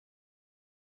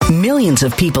Millions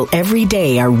of people every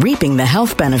day are reaping the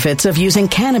health benefits of using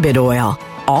cannabis oil,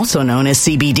 also known as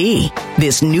CBD.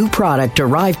 This new product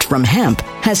derived from hemp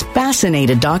has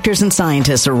fascinated doctors and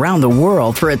scientists around the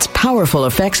world for its powerful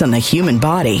effects on the human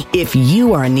body. If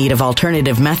you are in need of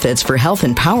alternative methods for health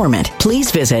empowerment, please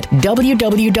visit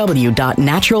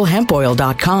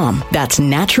www.naturalhempoil.com. That's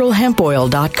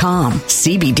naturalhempoil.com.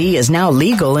 CBD is now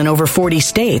legal in over 40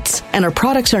 states, and our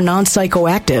products are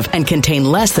non-psychoactive and contain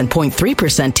less than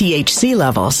 0.3% THC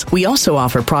levels. We also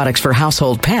offer products for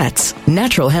household pets.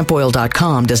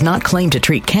 Naturalhempoil.com does not claim to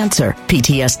treat cancer,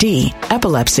 PTSD,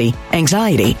 epilepsy,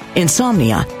 anxiety,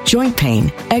 insomnia, joint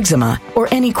pain, eczema, or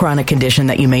any chronic condition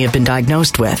that you may have been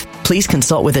diagnosed with. Please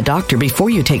consult with a doctor before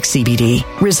you take CBD.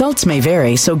 Results may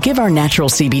vary, so give our natural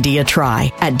CBD a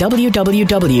try at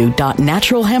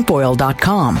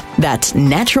www.naturalhempoil.com. That's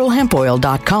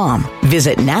naturalhempoil.com.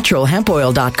 Visit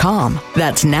naturalhempoil.com.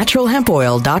 That's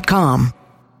naturalhempoil.com.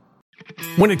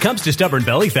 When it comes to stubborn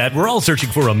belly fat, we're all searching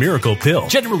for a miracle pill.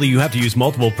 Generally, you have to use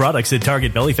multiple products that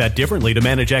target belly fat differently to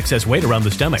manage excess weight around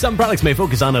the stomach. Some products may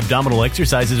focus on abdominal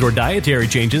exercises or dietary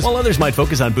changes, while others might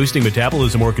focus on boosting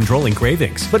metabolism or controlling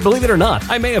cravings. But believe it or not,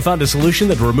 I may have found a solution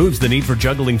that removes the need for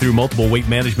juggling through multiple weight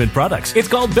management products. It's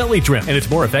called Belly Trim, and it's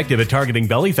more effective at targeting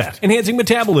belly fat, enhancing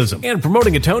metabolism, and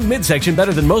promoting a toned midsection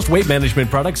better than most weight management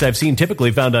products I've seen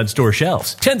typically found on store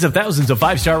shelves. Tens of thousands of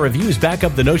 5-star reviews back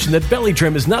up the notion that Belly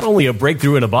Trim is not only a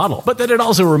breakthrough in a bottle, but that it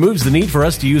also removes the need for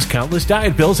us to use countless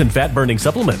diet pills and fat-burning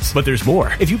supplements. But there's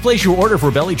more. If you place your order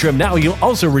for Belly Trim now, you'll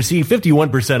also receive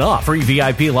 51% off, free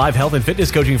VIP live health and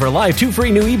fitness coaching for life, 2 free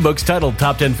new ebooks titled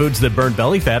Top 10 Foods That Burn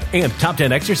Belly Fat and Top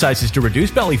 10 Exercises to Reduce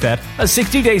Belly Fat, a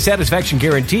 60-day satisfaction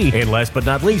guarantee, and last but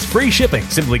not least, free shipping.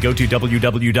 Simply go to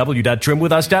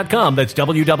www.trimwithus.com. That's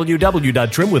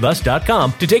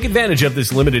www.trimwithus.com to take advantage of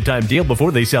this limited time deal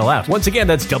before they sell out. Once again,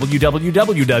 that's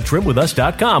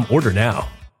www.trimwithus.com. Order now.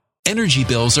 Energy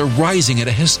bills are rising at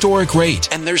a historic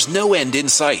rate, and there's no end in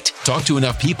sight. Talk to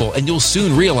enough people, and you'll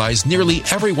soon realize nearly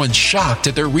everyone's shocked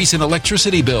at their recent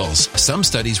electricity bills. Some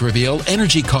studies reveal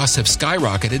energy costs have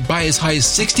skyrocketed by as high as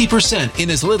 60%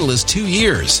 in as little as 2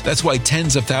 years. That's why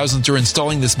tens of thousands are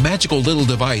installing this magical little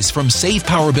device from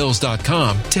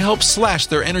SavePowerBills.com to help slash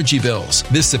their energy bills.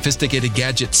 This sophisticated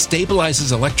gadget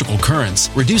stabilizes electrical currents,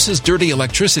 reduces dirty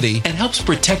electricity, and helps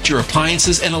protect your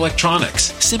appliances and electronics.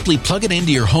 Simply plug it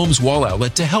into your home's wall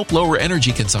outlet to help lower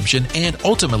energy consumption and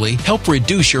ultimately help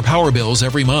reduce your power bills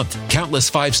every month.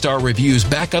 Countless 5-star reviews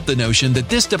back up the notion that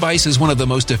this device is one of the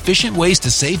most efficient ways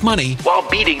to save money while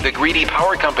beating the greedy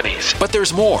power companies. But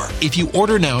there's more. If you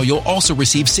order now, you'll also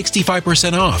receive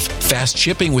 65% off, fast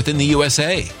shipping within the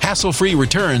USA, hassle-free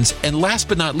returns, and last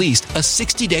but not least, a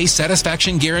 60-day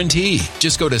satisfaction guarantee.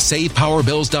 Just go to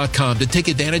SavePowerBills.com to take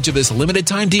advantage of this limited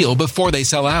time deal before they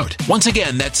sell out. Once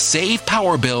again, that's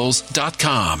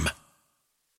SavePowerBills.com.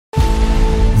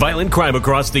 Violent crime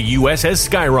across the U.S. has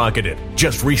skyrocketed.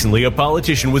 Just recently, a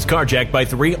politician was carjacked by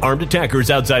 3 armed attackers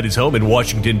outside his home in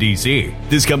Washington, D.C.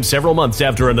 This comes several months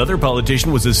after another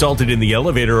politician was assaulted in the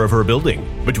elevator of her building.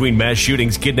 Between mass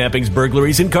shootings, kidnappings,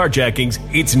 burglaries, and carjackings,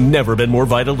 it's never been more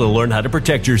vital to learn how to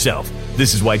protect yourself.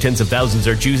 This is why tens of thousands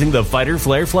are choosing the Fighter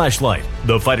Flare flashlight.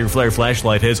 The Fighter Flare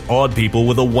flashlight has awed people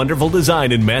with a wonderful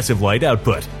design and massive light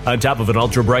output. On top of an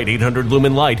ultra-bright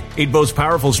 800-lumen light, it boasts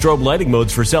powerful strobe lighting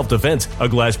modes for self-defense, a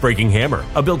glass-breaking hammer,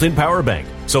 a built-in power bank,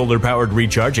 solar-powered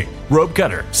recharging, rope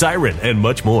cutter, siren, and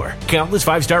much more. Countless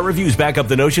 5-star reviews back up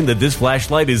the notion that this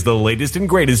flashlight is the latest and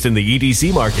greatest in the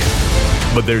EDC market.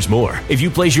 But there's more. If you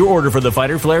place your order for the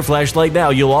Fighter Flare flashlight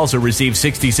now, you'll also receive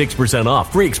 66%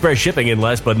 off, free express shipping, and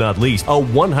last but not least, a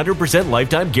 100%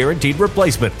 lifetime guaranteed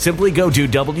replacement. Simply go to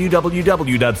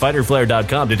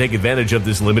www.fighterflare.com to take advantage of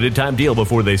this limited time deal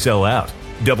before they sell out.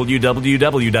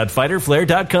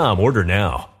 www.fighterflare.com. Order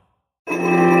now.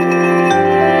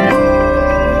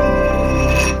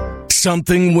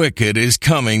 Something wicked is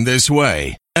coming this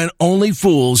way, and only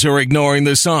fools are ignoring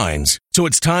the signs. So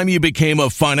it's time you became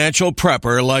a financial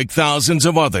prepper like thousands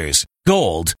of others.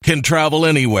 Gold can travel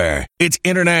anywhere. It's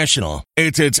international.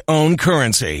 It's its own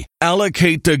currency.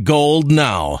 Allocate to gold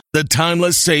now, the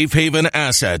timeless safe haven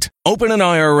asset. Open an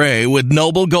IRA with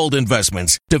Noble Gold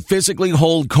Investments to physically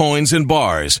hold coins and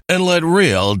bars and let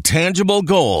real, tangible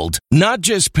gold, not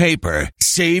just paper,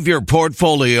 Save your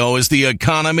portfolio as the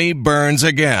economy burns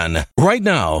again. Right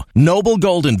now, Noble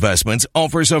Gold Investments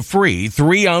offers a free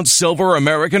 3-ounce silver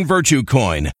American Virtue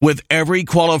coin with every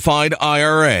qualified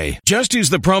IRA. Just use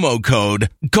the promo code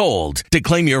GOLD to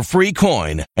claim your free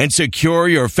coin and secure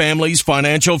your family's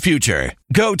financial future.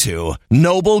 Go to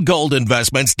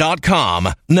noblegoldinvestments.com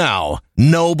now.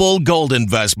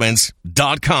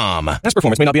 noblegoldinvestments.com. Past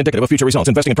performance may not be indicative of future results.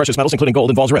 Investing in precious metals, including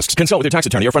gold, involves risks. Consult with your tax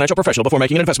attorney or financial professional before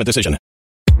making an investment decision.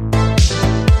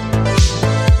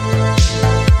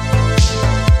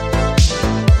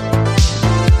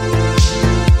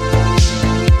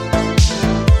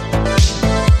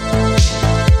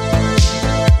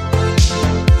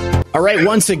 All right,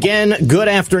 once again, good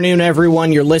afternoon,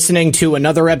 everyone. You're listening to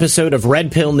another episode of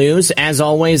Red Pill News. As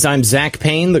always, I'm Zach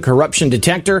Payne, the corruption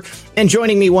detector, and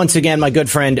joining me once again, my good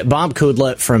friend Bob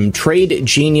Kudla from Trade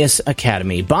Genius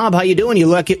Academy. Bob, how you doing? You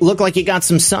look like you got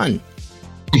some sun.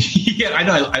 Yeah, I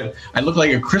know. I look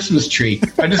like a Christmas tree.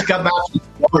 I just got back from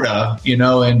Florida,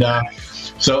 and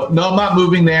so no, I'm not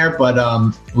moving there, but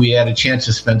we had a chance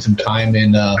to spend some time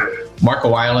in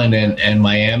Marco Island and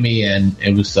Miami, and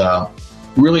it was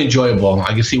really enjoyable.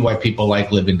 I can see why people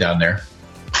like living down there.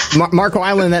 Marco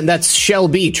Island, that's Shell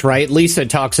Beach, right? Lisa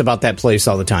talks about that place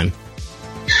all the time.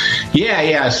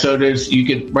 Yeah. So you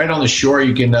can right on the shore,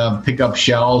 you can pick up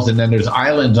shells, and then there's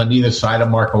islands on either side of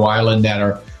Marco Island that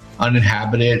are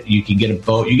uninhabited. You can get a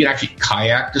boat. You can actually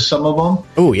kayak to some of them.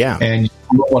 Oh yeah, and you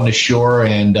go on the shore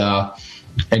and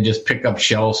just pick up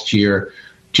shells to your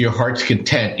heart's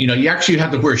content. You actually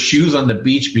have to wear shoes on the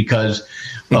beach because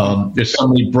there's so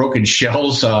many broken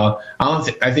shells.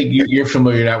 I think you're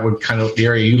familiar with kind of the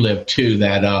area you live too.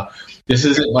 That this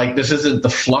isn't the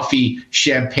fluffy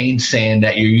champagne sand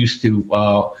that you're used to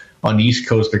on the East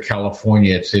Coast of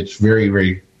California. It's very,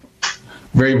 very,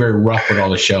 very, very rough with all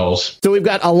the shells. So we've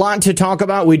got a lot to talk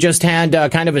about. We just had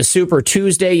kind of a Super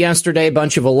Tuesday yesterday, a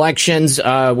bunch of elections.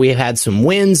 We had some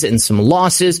wins and some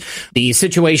losses, the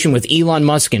situation with Elon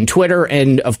Musk and Twitter,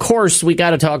 and of course, we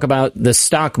got to talk about the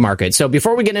stock market. So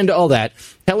before we get into all that,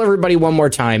 tell everybody one more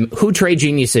time who Trade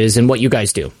Genius is and what you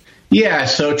guys do. Yeah,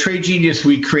 so Trade Genius,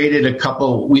 we created a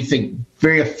couple, we think,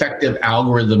 very effective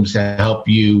algorithms to help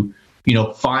you,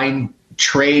 find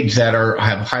trades that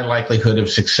have high likelihood of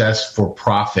success for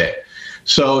profit.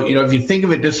 So, if you think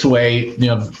of it this way,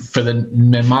 for the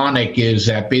mnemonic is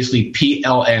that basically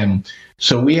PLM.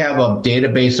 So we have a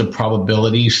database of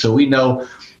probabilities. So we know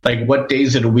like what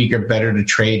days of the week are better to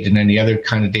trade than any other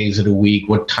kind of days of the week,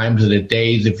 what times of the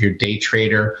days if you're a day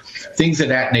trader, things of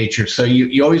that nature. So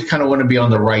you always kind of want to be on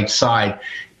the right side.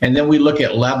 And then we look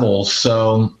at levels.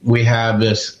 So we have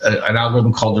an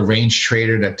algorithm called the range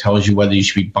trader that tells you whether you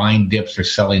should be buying dips or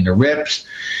selling the rips.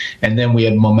 And then we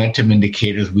have momentum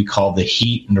indicators we call the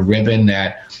heat and the ribbon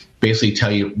that basically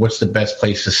tell you what's the best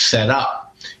place to set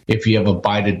up if you have a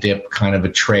buy to dip kind of a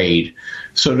trade.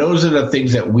 So those are the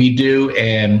things that we do,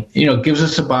 and it gives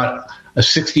us about a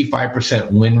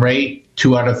 65% win rate,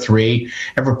 2 out of 3.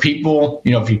 And for people,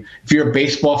 if you're a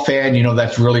baseball fan,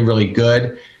 that's really, really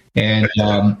good. And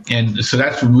so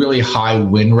that's a really high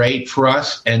win rate for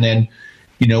us. And then,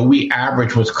 we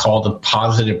average what's called a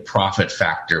positive profit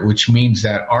factor, which means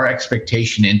that our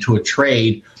expectation into a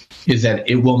trade is that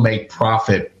it will make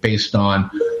profit based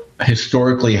on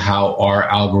historically how our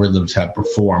algorithms have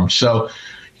performed. So,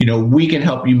 we can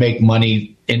help you make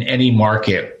money in any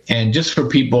market. And just for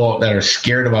people that are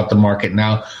scared about the market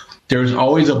now, there's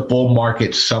always a bull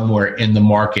market somewhere in the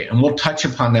market. And we'll touch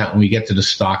upon that when we get to the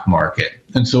stock market.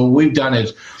 And so what we've done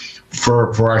is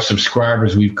for our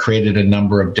subscribers, we've created a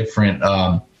number of different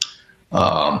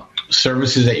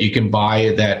services that you can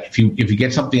buy that if you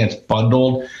get something that's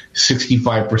bundled,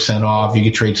 65% off. You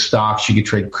can trade stocks, you can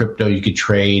trade crypto, you can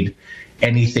trade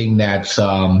anything that's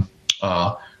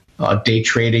day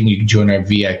trading. You can join our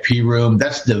VIP room.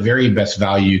 That's the very best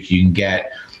value you can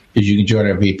get. Is you can join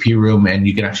our VIP room and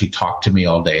you can actually talk to me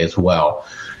all day as well.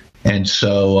 And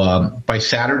so by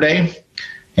Saturday,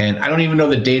 and I don't even know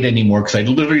the date anymore because I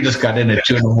literally just got in at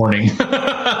 2 a.m.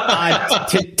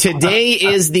 Today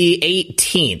is the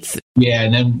 18th. Yeah,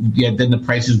 and then the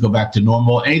prices go back to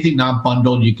normal. Anything not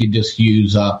bundled, you can just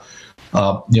use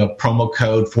promo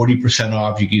code 40%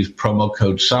 off. You can use promo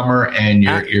code summer, and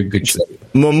you're good.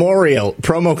 Memorial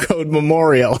promo code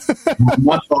Memorial. Just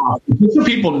so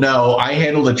people know, I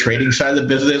handle the trading side of the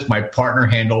business. My partner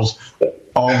handles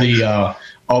all the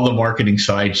marketing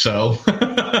side. So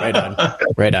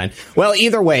right on. Well,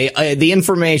 either way, the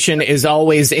information is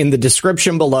always in the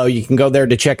description below. You can go there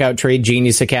to check out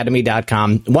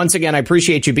TradeGeniusAcademy.com. Once again, I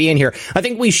appreciate you being here. I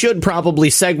think we should probably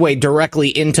segue directly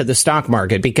into the stock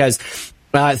market because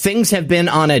Things have been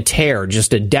on a tear,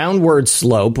 just a downward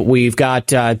slope. We've got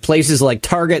places like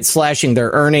Target slashing their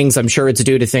earnings. I'm sure it's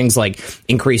due to things like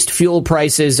increased fuel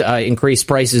prices, increased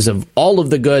prices of all of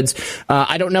the goods.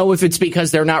 I don't know if it's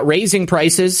because they're not raising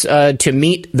prices to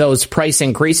meet those price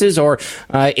increases, or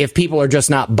if people are just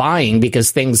not buying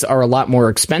because things are a lot more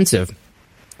expensive.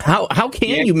 How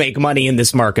can you make money in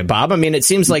this market, Bob? I mean, it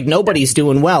seems like nobody's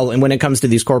doing well, and when it comes to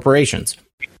these corporations.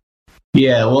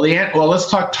 Yeah, well,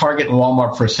 let's talk Target and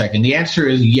Walmart for a second. The answer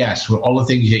is yes, with all the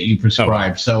things that you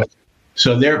prescribe. So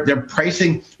they're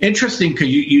pricing interesting because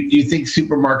you think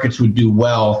supermarkets would do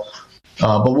well,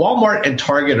 but Walmart and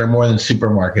Target are more than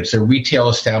supermarkets. They're retail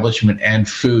establishment and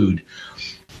food.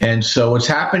 And so what's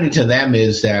happening to them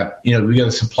is that, we got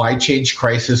a supply chain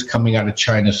crisis coming out of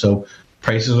China, so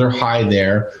prices are high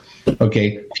there.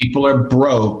 Okay, people are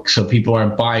broke, so people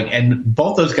aren't buying. And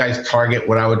both those guys target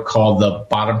what I would call the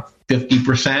bottom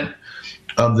 50%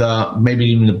 of maybe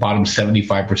even the bottom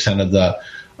 75%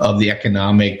 of the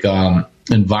economic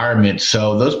environment.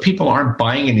 So those people aren't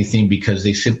buying anything because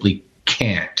they simply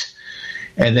can't.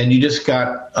 And then you just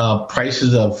got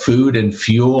prices of food and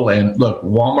fuel. And look,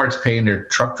 Walmart's paying their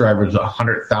truck drivers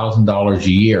 $100,000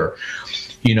 a year.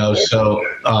 So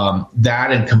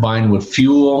that, and combined with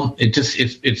fuel,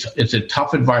 it's a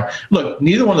tough environment. Look,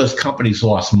 neither one of those companies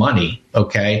lost money.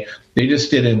 Okay, they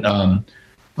just didn't.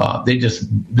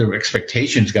 Their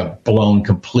expectations got blown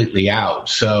completely out.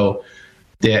 So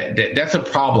that's a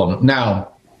problem. Now,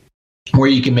 where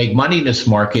you can make money in this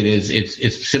market is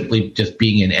it's simply just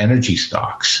being in energy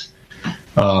stocks.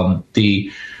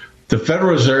 The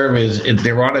Federal Reserve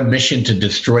they're on a mission to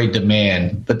destroy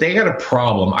demand, but they got a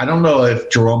problem. I don't know if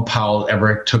Jerome Powell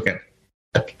ever took an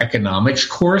economics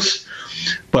course,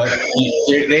 but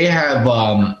they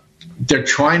have. They're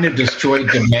trying to destroy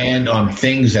demand on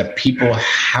things that people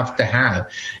have to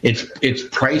have. It's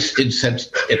price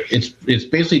insensitive. It's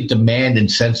basically demand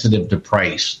insensitive to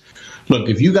price. Look,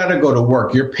 if you got to go to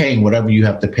work, you're paying whatever you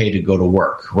have to pay to go to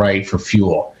work, right? For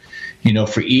fuel,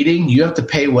 for eating, you have to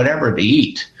pay whatever to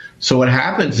eat. So what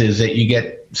happens is that you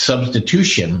get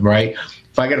substitution, right?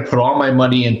 If I got to put all my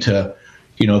money into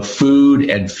food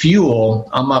and fuel,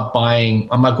 I'm not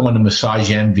going to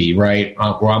Massage Envy, right?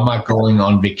 Or I'm not going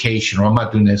on vacation, or I'm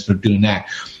not doing this or doing that.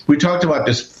 We talked about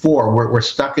this before. We're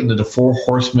stuck into the four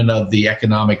horsemen of the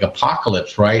economic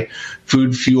apocalypse, right?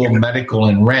 Food, fuel, medical,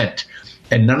 and rent.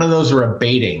 And none of those are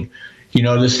abating.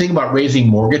 This thing about raising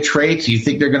mortgage rates, you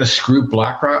think they're going to screw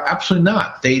BlackRock? Absolutely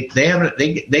not. They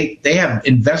have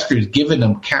investors giving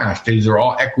them cash. These are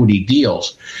all equity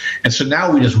deals. And so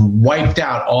now we just wiped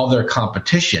out all their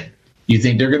competition. You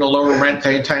think they're going to lower rent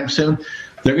anytime soon?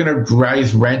 They're going to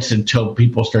raise rents until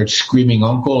people start screaming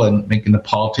uncle and making the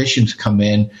politicians come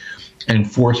in and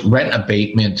force rent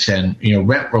abatements and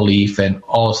rent relief and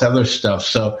all this other stuff.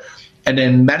 So, and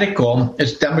then medical,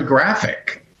 it's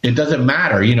demographic. It doesn't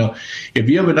matter. If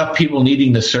you have enough people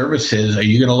needing the services, are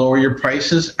you going to lower your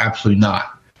prices? Absolutely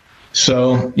not.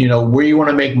 So, where you want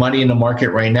to make money in the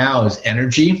market right now is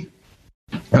energy.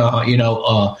 Right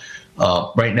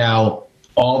now,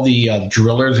 all the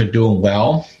drillers are doing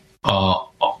well.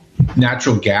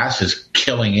 Natural gas is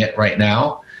killing it right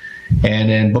now.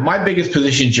 But my biggest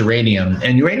position is uranium.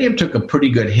 And uranium took a pretty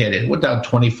good hit. It went down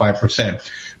 25%.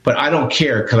 But I don't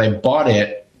care because I bought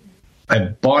it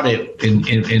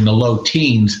in the low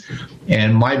teens,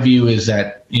 and my view is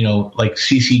that like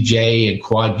CCJ and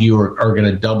Quad U are going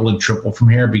to double and triple from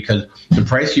here because the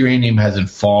price of uranium hasn't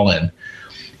fallen,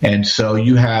 and so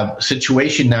you have a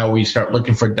situation now where you start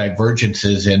looking for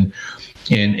divergences in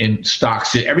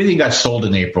stocks. Everything got sold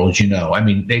in April, as you know. I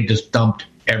mean, they just dumped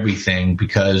everything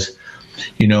because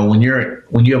when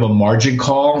you have a margin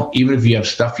call, even if you have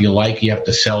stuff you like, you have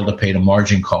to sell to pay the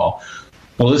margin call.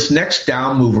 Well, this next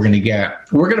down move we're going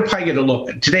to probably get a little,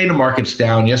 today the market's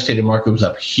down, yesterday the market was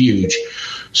up huge.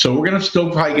 So we're going to still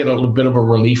probably get a little bit of a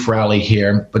relief rally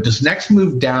here, but this next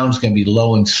move down is going to be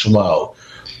low and slow.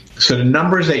 So the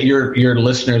numbers that your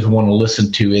listeners want to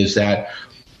listen to is that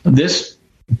this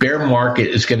bear market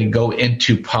is going to go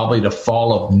into probably the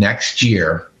fall of next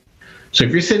year. So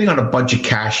if you're sitting on a bunch of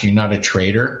cash and you're not a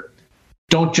trader,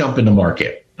 don't jump in the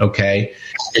market, okay?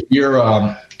 If you're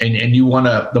and you want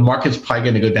to, the market's probably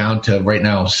going to go down to right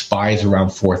now, SPY's around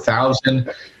 4,000.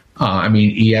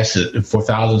 ES is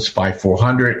 4,000, SPY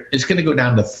 400. It's going to go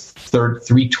down to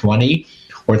 320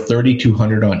 or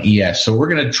 3,200 on ES. So we're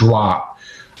going to drop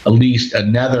at least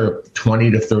another 20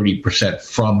 to 30%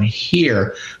 from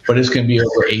here, but it's going to be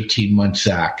over 18 months,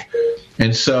 Zach.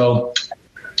 And so,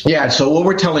 so what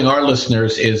we're telling our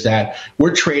listeners is that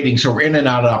we're trading, so we're in and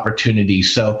out of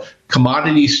opportunities. So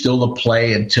commodities still the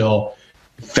play until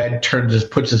Fed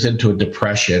puts us into a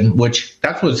depression, which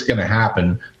that's what's going to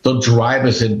happen. They'll drive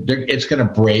us in. It's going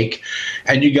to break.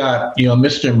 And you got,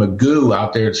 Mr. Magoo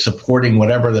out there supporting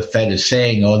whatever the Fed is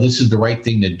saying. Oh, this is the right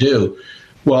thing to do.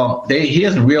 Well, he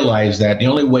doesn't realize that the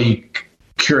only way you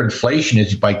cure inflation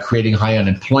is by creating high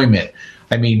unemployment.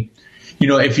 I mean,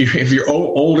 if you're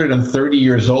older than 30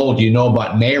 years old, you know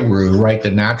about NAIRU, right? The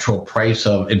natural price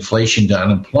of inflation to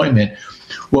unemployment.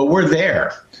 Well, we're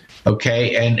there,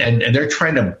 okay? And they're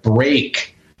trying to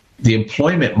break the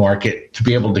employment market to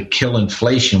be able to kill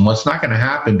inflation. Well, it's not going to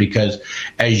happen because,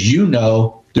 as you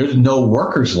know, there's no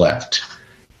workers left.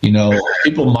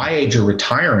 People my age are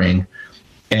retiring,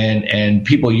 and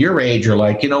people your age are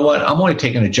like, you know what? I'm only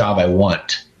taking a job I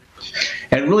want.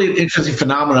 And really interesting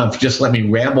phenomenon, just let me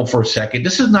ramble for a second.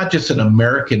 This is not just an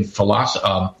American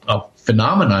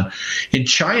phenomenon. In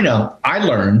China, I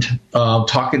learned,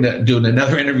 doing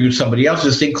another interview with somebody else,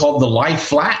 this thing called the lie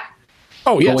flat.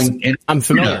 Oh, yes. I'm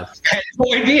familiar. I had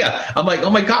no idea. I'm like, oh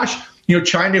my gosh.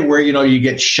 China, where, you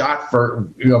get shot for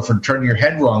turning your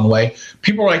head wrong way.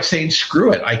 People are like saying,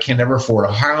 screw it. I can never afford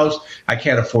a house. I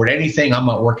can't afford anything. I'm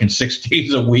not working 6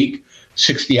 days a week,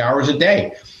 60 hours a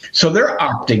day. So they're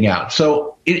opting out.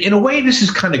 So in a way, this is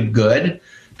kind of good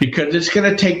because it's going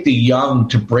to take the young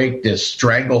to break this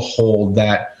stranglehold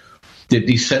that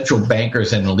these central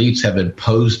bankers and elites have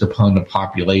imposed upon the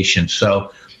population.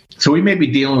 So we may be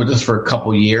dealing with this for a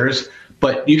couple years,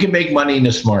 but you can make money in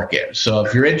this market. So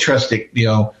if you're interested,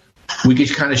 we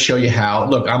could kind of show you how.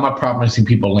 Look, I'm not promising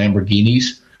people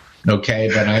Lamborghinis, okay,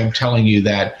 but I'm telling you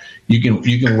that you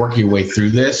can work your way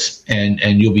through this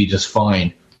and you'll be just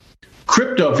fine.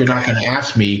 Crypto, if you're not going to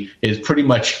ask me, is pretty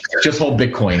much just hold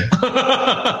Bitcoin.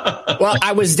 Well,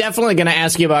 I was definitely going to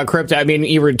ask you about crypto. I mean,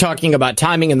 you were talking about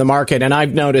timing in the market, and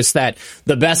I've noticed that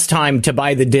the best time to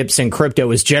buy the dips in crypto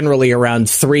is generally around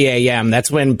 3 a.m. That's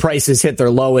when prices hit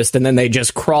their lowest, and then they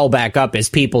just crawl back up as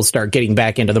people start getting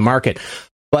back into the market.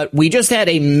 But we just had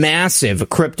a massive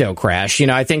crypto crash.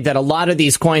 I think that a lot of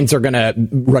these coins are going to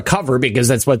recover because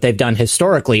that's what they've done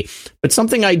historically. But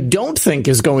something I don't think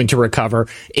is going to recover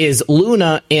is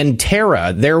Luna and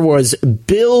Terra. There was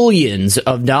billions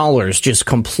of dollars just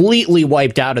completely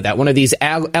wiped out of that. One of these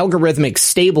algorithmic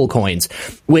stable coins,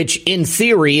 which in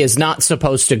theory is not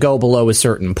supposed to go below a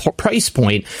certain price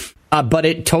point. But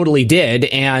it totally did,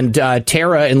 and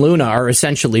Terra and Luna are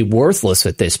essentially worthless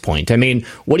at this point. I mean,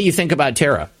 what do you think about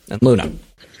Terra and Luna?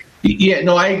 Yeah,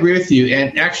 no, I agree with you.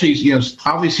 And actually,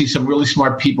 obviously some really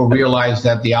smart people realized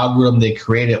that the algorithm they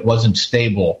created wasn't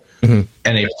stable, and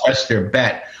they pressed their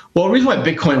bet. Well, the reason why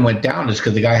Bitcoin went down is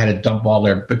because the guy had to dump all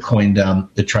their Bitcoin down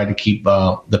to try to keep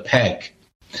the peg.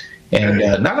 And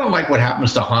not unlike what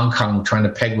happens to Hong Kong trying to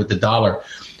peg with the dollar.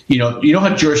 You know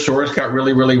how George Soros got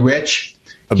really, really rich?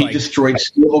 He destroyed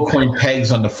stablecoin pegs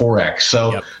on the Forex.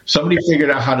 So somebody figured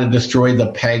out how to destroy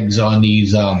the pegs on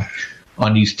these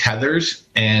tethers,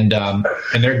 and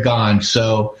they're gone.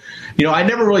 So, I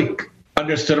never really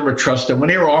understood them or trusted them when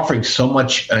they were offering so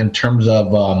much in terms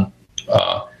of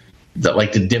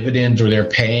the dividends or they're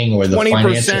paying or the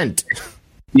 20%.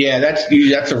 Yeah,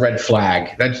 that's a red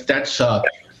flag. That's that's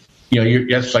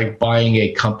like buying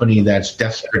a company that's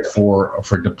desperate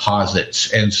for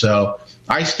deposits, and so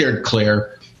I steered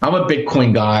clear. I'm a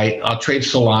Bitcoin guy. I'll trade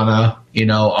Solana.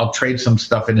 I'll trade some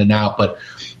stuff in and out, but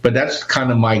that's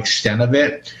kind of my extent of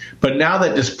it. But now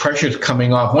that this pressure is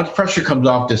coming off, once pressure comes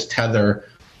off this tether,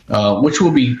 which will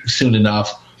be soon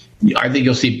enough, I think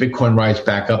you'll see Bitcoin rise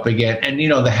back up again. And,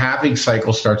 the halving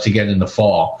cycle starts again in the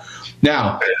fall.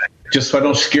 Now, just so I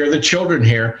don't scare the children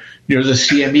here, there's a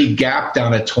CME gap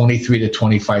down at $23,000 to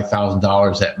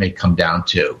 $25,000 that may come down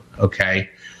to,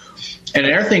 okay? And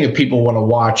another thing that people want to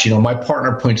watch, my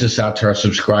partner points this out to our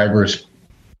subscribers.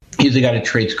 He's the guy that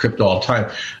trades crypto all the time.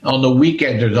 On the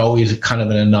weekend, there's always kind of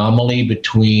an anomaly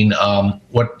between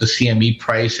what the CME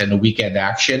price and the weekend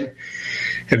action.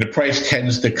 And the price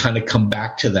tends to kind of come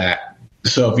back to that.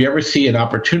 So if you ever see an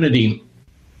opportunity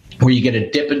where you get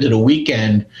a dip into the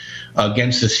weekend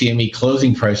against the CME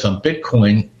closing price on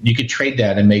Bitcoin, you could trade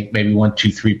that and make maybe 1%,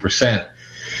 2%, 3%.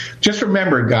 Just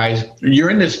remember, guys, you're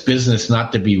in this business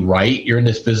not to be right. You're in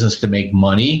this business to make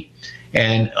money.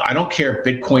 And I don't care if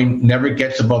Bitcoin never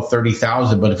gets above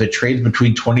 30,000, but if it trades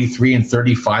between 23 and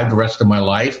 35 the rest of my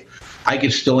life, I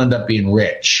could still end up being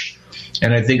rich.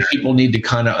 And I think people need to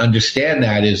kind of understand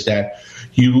that is that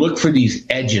you look for these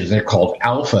edges. They're called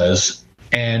alphas.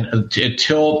 And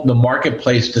until the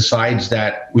marketplace decides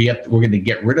that we're going to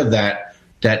get rid of that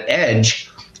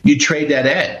edge, you trade that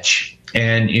edge.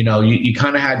 And, you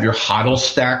kind of have your HODL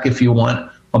stack if you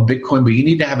want on Bitcoin, but you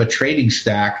need to have a trading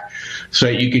stack so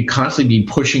that you can constantly be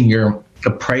pushing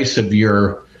the price of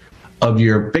your of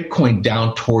your Bitcoin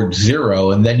down towards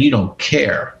zero, and then you don't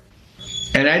care.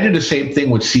 And I did the same thing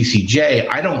with CCJ.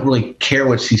 I don't really care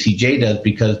what CCJ does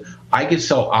because I can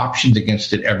sell options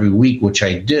against it every week, which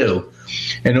I do.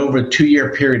 And over a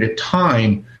 2-year period of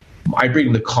time, I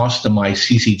bring the cost of my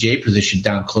CCJ position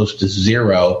down close to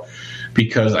zero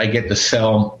because I get to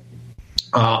sell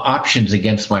options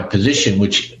against my position,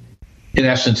 which in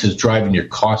essence is driving your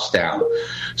costs down.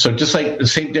 So just like the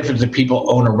same difference that people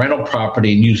own a rental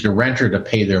property and use the renter to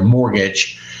pay their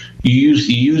mortgage, you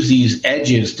use these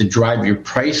edges to drive your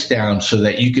price down so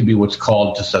that you can be what's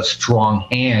called just a strong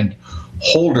hand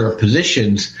holder of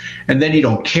positions, and then you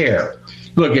don't care.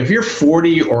 Look, if you're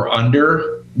 40 or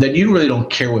under, then you really don't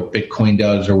care what Bitcoin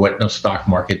does or what the stock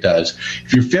market does.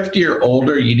 If you're 50 or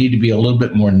older, you need to be a little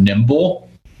bit more nimble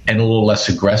and a little less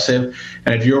aggressive.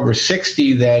 And if you're over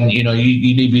 60, then you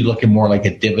need to be looking more like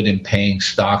a dividend-paying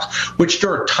stocks, which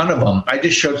there are a ton of them. I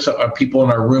just showed some people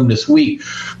in our room this week.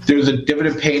 There's a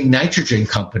dividend-paying nitrogen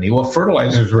company. Well,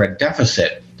 fertilizers are at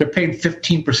deficit. They're paying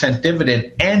 15%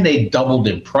 dividend, and they doubled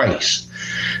in price.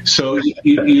 So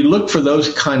you look for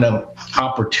those kind of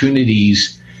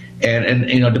opportunities,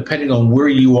 and depending on where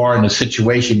you are in the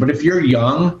situation. But if you're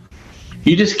young,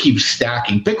 you just keep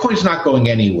stacking. Bitcoin's not going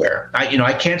anywhere.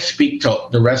 I can't speak to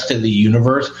the rest of the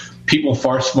universe. People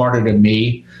far smarter than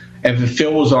me. And if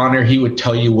Phil was on there, he would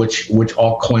tell you which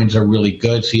altcoins are really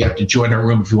good. So you have to join our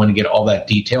room if you want to get all that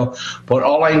detail. But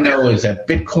all I know is that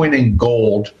Bitcoin and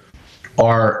gold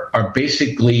are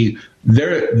basically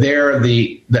they're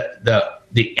the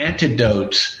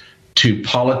antidotes to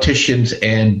politicians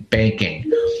and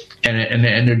banking.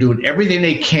 And they're doing everything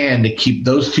they can to keep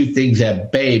those two things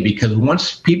at bay, because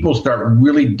once people start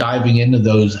really diving into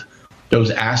those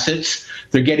assets,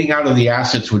 they're getting out of the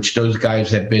assets which those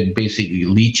guys have been basically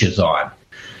leeches on.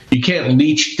 You can't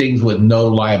leech things with no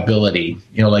liability,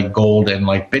 like gold and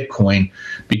like Bitcoin,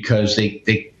 because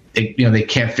they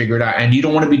can't figure it out. And you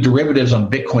don't want to be derivatives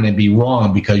on Bitcoin and be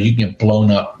wrong, because you can get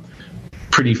blown up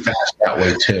pretty fast that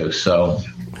way too. So.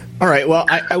 All right. Well,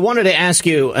 I wanted to ask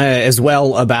you as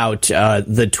well about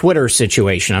the Twitter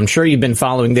situation. I'm sure you've been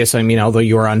following this. I mean, although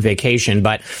you were on vacation,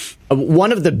 but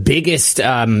one of the biggest,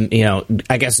 I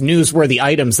guess, newsworthy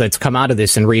items that's come out of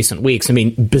this in recent weeks, I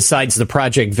mean, besides the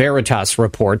Project Veritas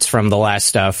reports from the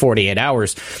last 48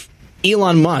 hours,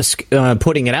 Elon Musk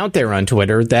putting it out there on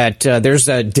Twitter that there's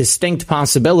a distinct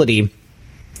possibility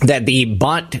that the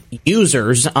bot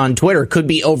users on Twitter could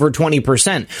be over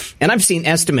 20%. And I've seen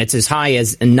estimates as high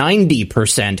as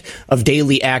 90% of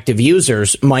daily active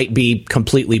users might be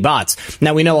completely bots.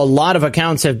 Now, we know a lot of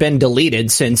accounts have been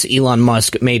deleted since Elon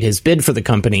Musk made his bid for the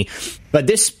company. But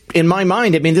this, in my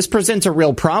mind, I mean, this presents a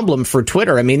real problem for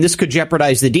Twitter. I mean, this could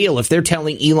jeopardize the deal if they're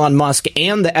telling Elon Musk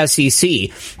and the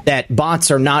SEC that bots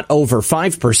are not over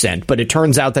 5%, but it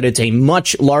turns out that it's a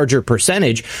much larger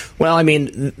percentage. Well, I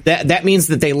mean, that means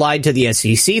that they lied to the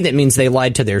SEC. That means they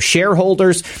lied to their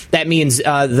shareholders. That means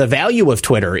the value of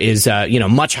Twitter is,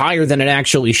 much higher than it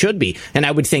actually should be. And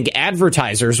I would think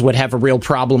advertisers would have a real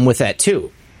problem with that,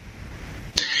 too.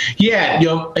 Yeah,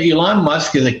 Elon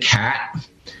Musk is a cat.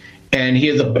 And he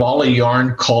has a ball of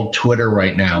yarn called Twitter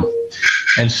right now.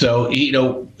 And so, he's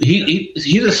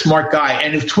a smart guy.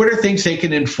 And if Twitter thinks they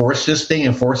can enforce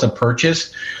a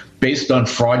purchase based on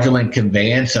fraudulent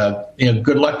conveyance,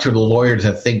 good luck to the lawyers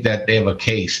that think that they have a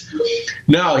case.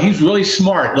 No, he's really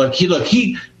smart.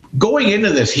 He going into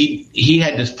this, he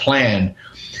had this plan.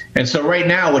 And so right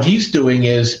now what he's doing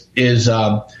is he's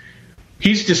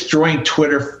destroying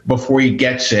Twitter before he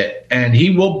gets it. And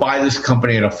he will buy this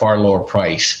company at a far lower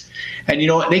price. And,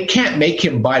 they can't make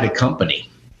him buy the company,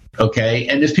 okay?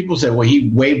 And there's people say, well, he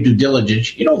waived due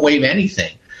diligence. You don't waive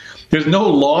anything. There's no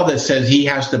law that says he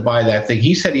has to buy that thing.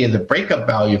 He said he has a breakup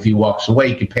value. If he walks away,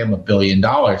 you can pay him $1 billion,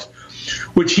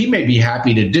 which he may be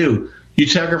happy to do. You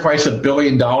sacrifice $1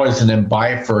 billion and then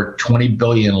buy it for $20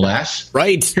 billion less.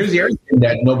 Right. Here's the other thing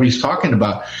that nobody's talking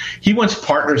about. He wants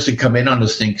partners to come in on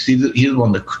this thing because he's the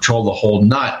one to control the whole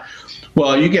nut.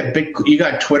 Well, you got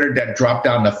Twitter that dropped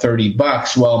down to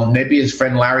 $30. Well, maybe his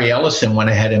friend Larry Ellison went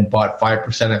ahead and bought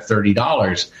 5% at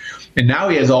 $30. And now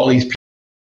he has all these people.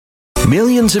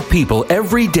 Millions of people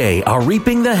every day are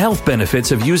reaping the health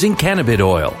benefits of using cannabis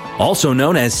oil, also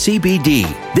known as CBD.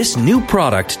 This new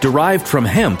product derived from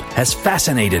hemp has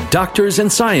fascinated doctors and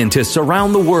scientists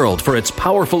around the world for its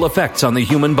powerful effects on the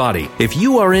human body. If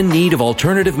you are in need of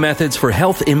alternative methods for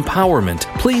health empowerment,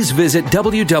 please visit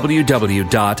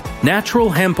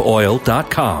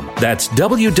www.naturalhempoil.com. That's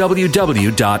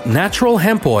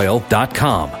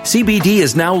www.naturalhempoil.com. CBD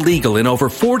is now legal in over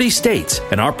 40 states,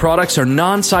 and our products are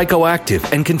non-psychoactive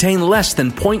active and contain less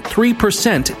than 0.3%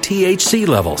 THC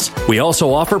levels. We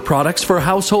also offer products for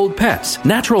household pets.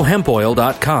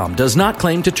 NaturalHempOil.com does not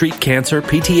claim to treat cancer,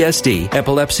 PTSD,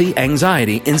 epilepsy,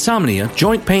 anxiety, insomnia,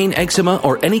 joint pain, eczema,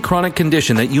 or any chronic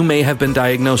condition that you may have been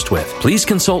diagnosed with. Please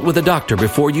consult with a doctor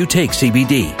before you take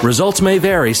CBD. Results may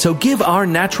vary, so give our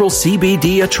natural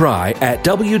CBD a try at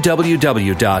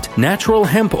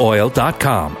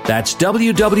www.naturalhempoil.com. That's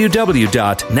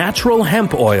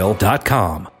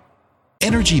www.naturalhempoil.com.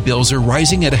 Energy bills are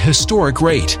rising at a historic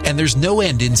rate, and there's no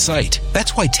end in sight.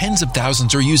 That's why tens of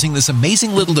thousands are using this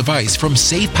amazing little device from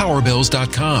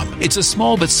SavePowerBills.com. It's a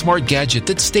small but smart gadget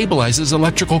that stabilizes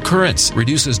electrical currents,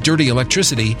 reduces dirty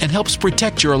electricity, and helps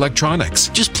protect your electronics.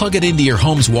 Just plug it into your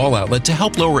home's wall outlet to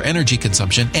help lower energy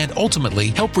consumption and ultimately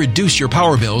help reduce your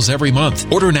power bills every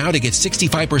month. Order now to get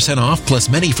 65% off plus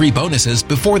many free bonuses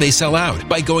before they sell out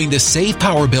by going to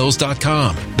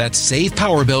SavePowerBills.com. That's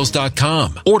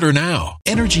SavePowerBills.com. Order now.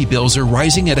 Energy bills are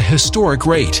rising at a historic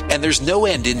rate, and there's no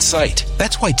end in sight.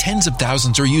 That's why tens of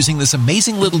thousands are using this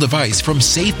amazing little device from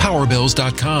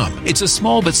SavePowerBills.com. It's a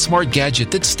small but smart gadget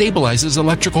that stabilizes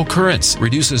electrical currents,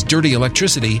 reduces dirty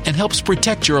electricity, and helps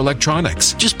protect your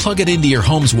electronics. Just plug it into your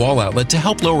home's wall outlet to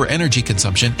help lower energy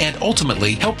consumption and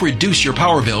ultimately help reduce your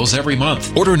power bills every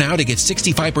month. Order now to get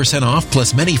 65% off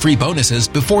plus many free bonuses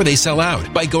before they sell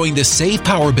out by going to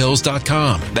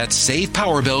SavePowerBills.com. That's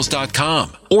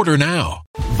SavePowerBills.com. Order now.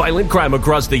 Violent crime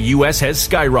across the U.S. has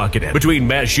skyrocketed. Between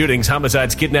mass shootings,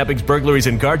 homicides, kidnappings, burglaries,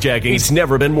 and carjackings, it's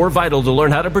never been more vital to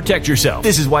learn how to protect yourself.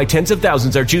 This is why tens of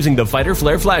thousands are choosing the Fighter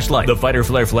Flare flashlight. The Fighter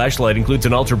Flare flashlight includes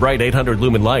an ultra-bright 800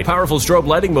 lumen light, powerful strobe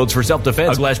lighting modes for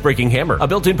self-defense, a glass-breaking hammer, a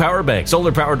built-in power bank,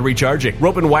 solar-powered recharging,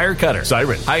 rope and wire cutter,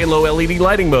 siren, high and low LED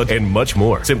lighting mode, and much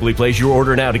more. Simply place your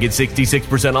order now to get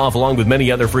 66% off along with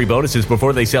many other free bonuses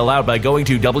before they sell out by going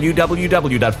to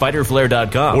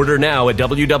www.fighterflare.com. Order now at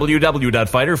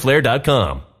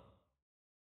www.fighterflare.com.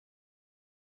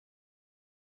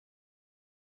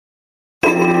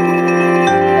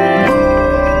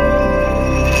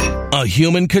 A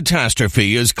human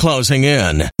catastrophe is closing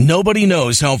in. Nobody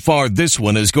knows how far this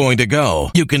one is going to go.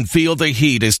 You can feel the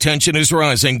heat as tension is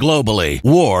rising globally.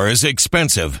 War is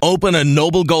expensive. Open a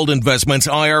Noble Gold Investments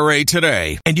IRA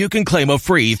today, and you can claim a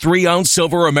free 3-ounce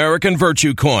silver American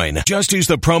Virtue coin. Just use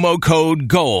the promo code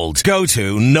GOLD. Go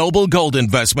to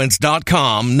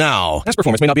noblegoldinvestments.com now. Past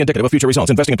performance may not be indicative of future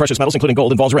results. Investing in precious metals, including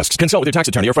gold, involves risks. Consult with your tax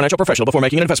attorney or financial professional before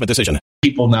making an investment decision.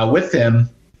 People now with him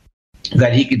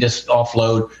that he could just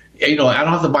offload. I don't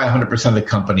have to buy 100% of the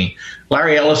company.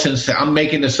 Larry Ellison said, I'm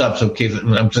making this up. So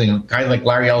I'm saying guys like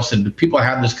Larry Ellison, people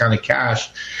have this kind of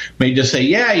cash, may just say,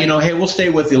 hey, we'll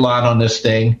stay with Elon on this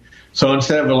thing. So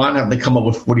instead of Elon having to come up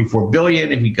with $44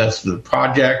 billion, if he goes through the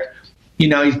project,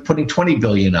 he's putting $20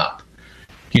 billion up.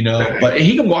 But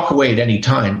he can walk away at any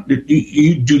time.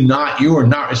 You are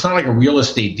not, it's not like a real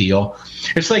estate deal.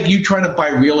 It's like you trying to buy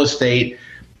real estate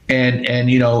and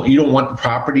you don't want the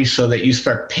property, so that you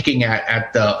start picking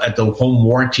at the home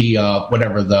warranty, when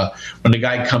the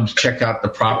guy comes check out the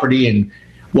property and,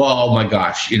 well, oh my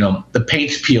gosh, the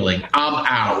paint's peeling, I'm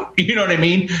out. You know what I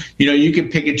mean? You can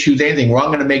pick and choose anything. Well, I'm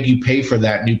going to make you pay for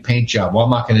that new paint job. Well,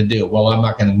 I'm not going to do it. Well, I'm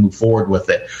not going to move forward with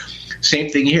it. Same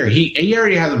thing here. He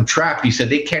already has them trapped. He said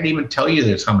they can't even tell you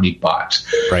there's how many bots.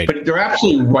 Right. But they're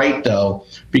absolutely right, though,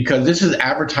 because this is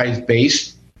advertised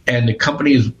based, and the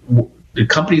company's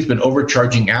been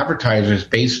overcharging advertisers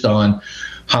based on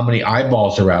how many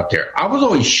eyeballs are out there. I was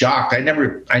always shocked. I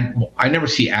never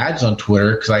see ads on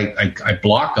Twitter because I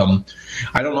block them.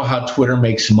 I don't know how Twitter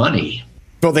makes money.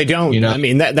 Well, they don't. I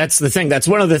mean, that's the thing. That's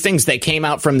one of the things that came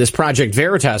out from this Project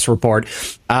Veritas report.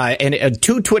 And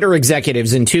 2 Twitter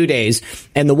executives in 2 days,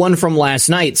 and the one from last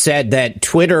night said that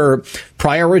Twitter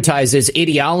prioritizes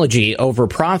ideology over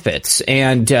profits.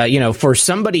 And, for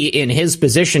somebody in his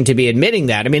position to be admitting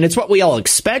that, I mean, it's what we all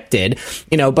expected,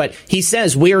 but he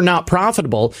says we're not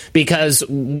profitable because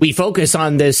we focus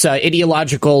on this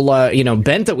ideological,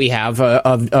 bent that we have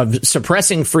of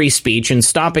suppressing free speech and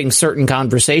stopping certain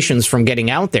conversations from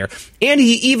getting out there. And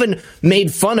he even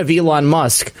made fun of Elon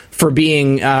Musk for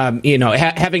being,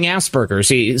 having Asperger's.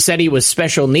 He said he was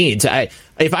special needs.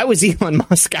 If I was Elon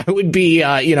Musk, I would be,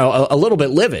 a little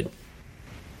bit livid.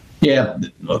 Yeah,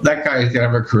 that guy is going to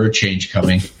have a career change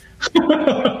coming.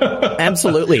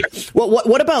 Absolutely. Well,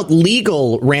 what about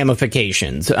legal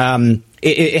ramifications?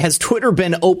 Has Twitter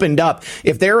been opened up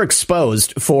if they're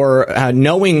exposed for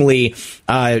knowingly,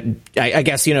 I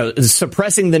guess,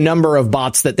 suppressing the number of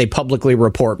bots that they publicly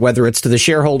report, whether it's to the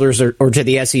shareholders or to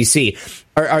the SEC?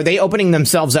 Are they opening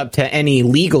themselves up to any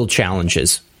legal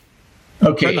challenges?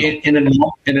 Okay, in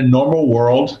a normal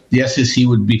world, the SEC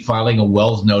would be filing a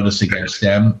Wells notice against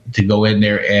them to go in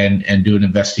there and do an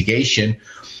investigation,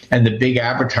 and the big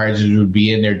advertisers would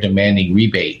be in there demanding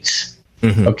rebates.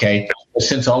 Mm-hmm. Okay,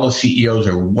 since all the CEOs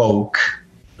are woke,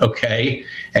 okay,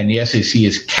 and the SEC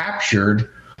is captured,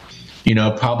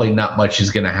 probably not much is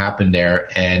going to happen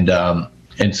there, and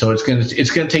so it's going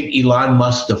to take Elon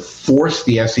Musk to force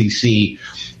the SEC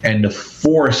and to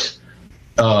force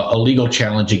a legal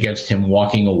challenge against him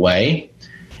walking away,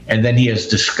 and then he has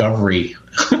discovery.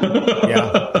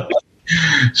 Yeah.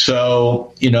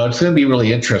 So, it's going to be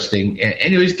really interesting.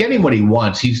 And he's getting what he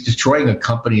wants. He's destroying a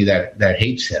company that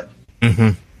hates him. Mm-hmm.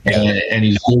 And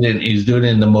he's doing it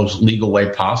in the most legal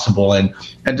way possible. And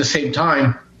at the same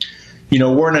time,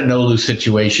 we're in a no-lose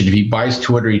situation. If he buys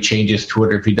Twitter, he changes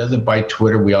Twitter. If he doesn't buy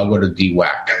Twitter, we all go to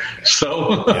DWAC.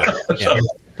 So, so it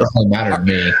doesn't matter to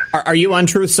me. Are you on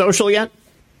Truth Social yet?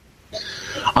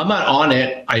 I'm not on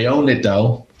it. I own it,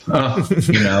 though.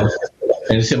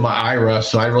 And it's in my IRA,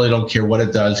 so I really don't care what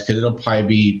it does because it'll probably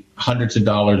be hundreds of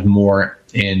dollars more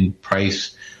in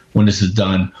price when this is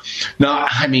done. No,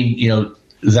 I mean,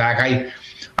 Zach,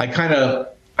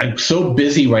 I'm so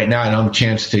busy right now. I don't have a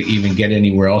chance to even get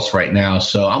anywhere else right now.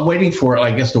 So I'm waiting for it.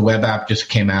 I guess the web app just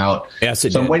came out. Yes, it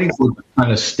did. I'm waiting for it to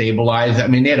kind of stabilize. I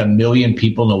mean, they had 1 million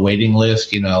people in the waiting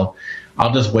list.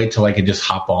 I'll just wait till I can just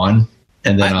hop on.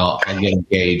 And then I'll get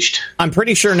engaged. I'm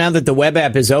pretty sure now that the web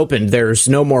app is open, there's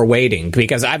no more waiting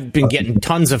because I've been getting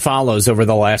tons of follows over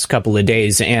the last couple of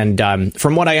days. And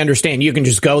from what I understand, you can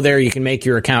just go there. You can make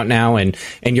your account now and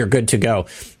you're good to go.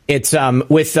 It's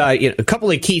with a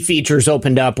couple of key features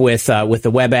opened up with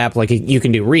the web app, like you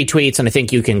can do retweets, and I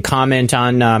think you can comment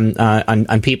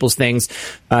on people's things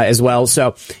as well.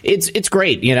 So it's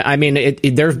great.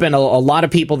 There've been a lot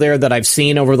of people there that I've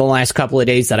seen over the last couple of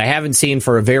days that I haven't seen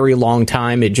for a very long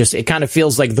time. It kind of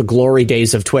feels like the glory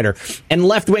days of Twitter, and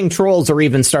left wing trolls are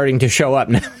even starting to show up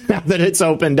now that it's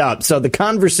opened up. So the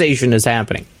conversation is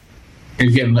happening.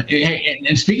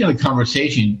 And speaking of the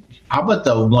conversation, how about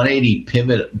the 180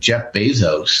 pivot Jeff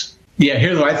Bezos? Yeah,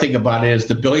 here's what I think about it is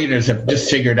the billionaires have just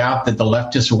figured out that the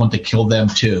leftists want to kill them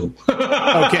too. Okay,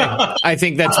 I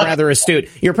think that's rather astute.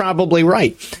 You're probably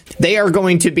right. They are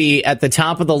going to be at the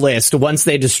top of the list once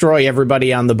they destroy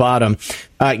everybody on the bottom.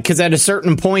 Because at a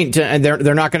certain point,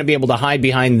 they're not going to be able to hide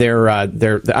behind their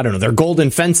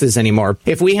golden fences anymore.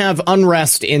 If we have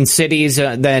unrest in cities,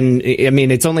 then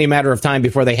it's only a matter of time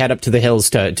before they head up to the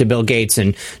hills to Bill Gates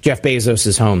and Jeff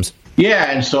Bezos' homes.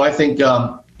 Yeah, and so I think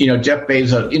Jeff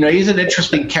Bezos, he's an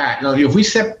interesting cat. If we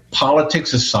set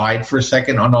politics aside for a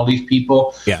second on all these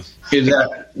people, is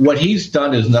that what he's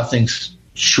done is nothing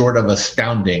short of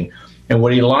astounding. And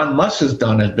what Elon Musk has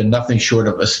done has been nothing short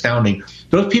of astounding.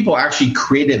 Those people actually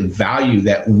created value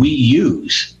that we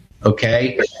use,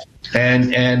 okay?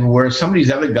 And where some of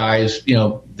these other guys,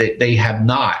 they have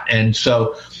not. And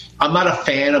so I'm not a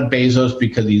fan of Bezos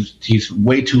because he's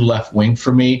way too left-wing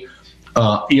for me.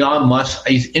 Elon Musk,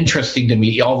 he's interesting to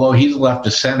me, although he's left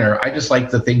to center. I just like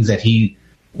the things that he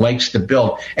likes to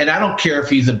build. And I don't care if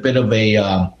he's a bit of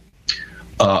a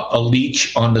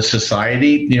leech on the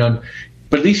society,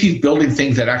 but at least he's building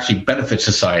things that actually benefit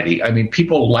society. I mean,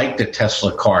 people like the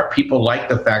Tesla car. People like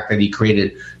the fact that he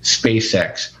created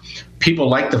SpaceX. People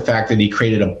like the fact that he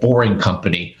created a boring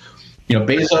company.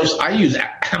 Bezos, I use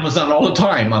Amazon all the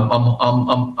time.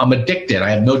 I'm addicted. I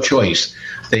have no choice.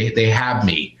 They have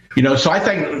me. So I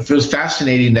think it was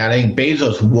fascinating that I think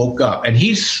Bezos woke up, and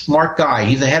he's a smart guy.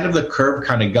 He's ahead of the curve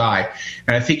kind of guy.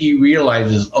 And I think he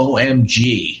realizes,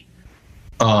 OMG,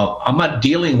 I'm not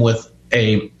dealing with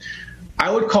I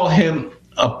would call him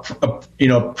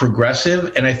a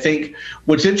progressive. And I think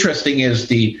what's interesting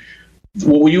is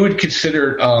what you would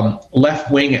consider left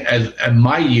wing as in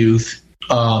my youth,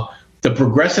 the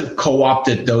progressive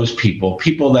co-opted those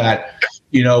people that,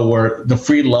 were the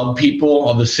free love people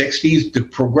of the 60s. The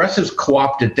progressives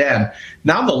co-opted them.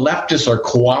 Now the leftists are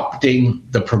co-opting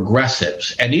the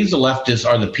progressives. And these leftists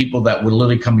are the people that would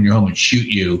literally come in your home and shoot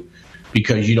you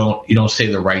because you don't say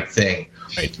the right thing.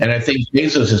 Right. And I think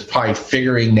Bezos is probably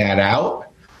figuring that out.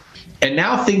 And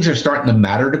now things are starting to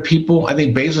matter to people. I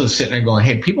think Bezos is sitting there going,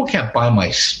 hey, people can't buy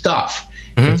my stuff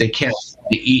if they can't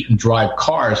eat and drive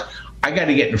cars. I got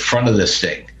to get in front of this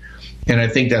thing. And I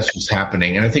think that's what's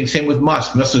happening. And I think same with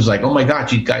Musk. Musk is like, oh my God,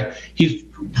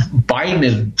 Biden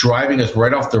is driving us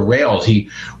right off the rails.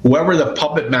 Whoever the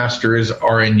puppet masters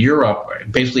are in Europe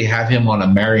basically have him on a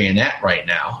marionette right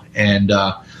now. And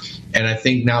I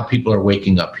think now people are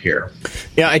waking up here.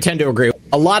 Yeah, I tend to agree.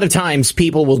 A lot of times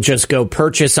people will just go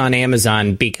purchase on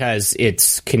Amazon because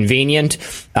it's convenient.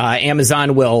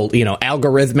 Amazon will,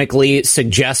 algorithmically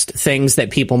suggest things that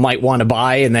people might want to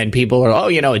buy. And then people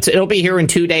are, it'll be here in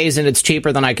 2 days and it's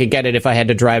cheaper than I could get it if I had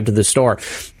to drive to the store.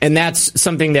 And that's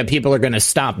something that people are going to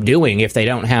stop doing if they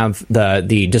don't have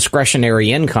the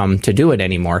discretionary income to do it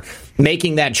anymore.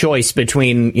 Making that choice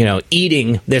between,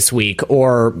 eating this week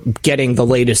or getting the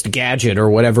latest gadget or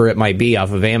whatever it might be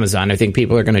off of Amazon, I think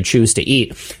people are going to choose to eat.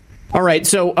 All right.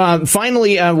 So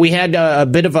finally, we had a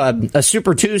bit of a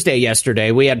Super Tuesday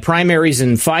yesterday. We had primaries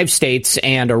in 5 states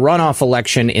and a runoff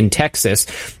election in Texas.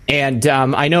 And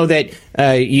I know that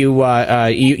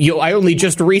I only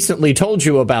just recently told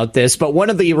you about this, but one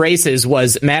of the races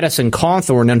was Madison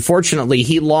Cawthorn. Unfortunately,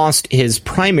 he lost his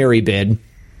primary bid.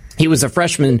 He was a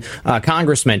freshman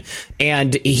congressman,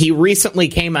 and he recently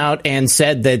came out and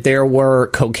said that there were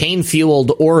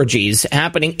cocaine-fueled orgies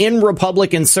happening in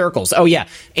Republican circles. Oh, yeah,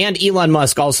 and Elon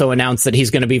Musk also announced that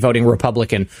he's going to be voting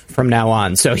Republican from now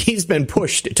on, so he's been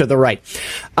pushed to the right.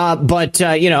 But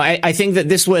I think that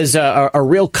this was a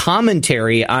real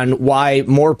commentary on why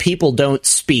more people don't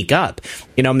speak up.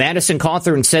 Madison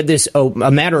Cawthorn said this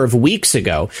a matter of weeks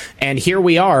ago, and here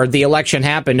we are. The election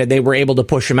happened, and they were able to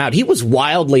push him out. He was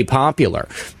wildly popular.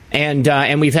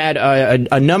 And we've had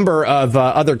a number of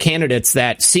other candidates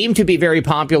that seem to be very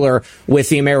popular with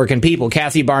the American people.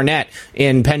 Kathy Barnett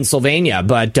in Pennsylvania,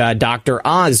 but Dr.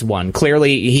 Oz won.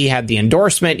 Clearly, he had the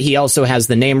endorsement. He also has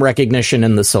the name recognition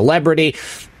and the celebrity.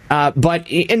 But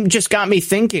it just got me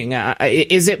thinking,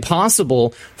 is it possible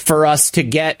for us to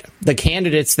get the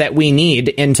candidates that we need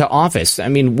into office? I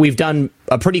mean, we've done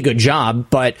a pretty good job,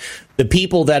 but the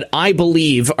people that I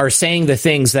believe are saying the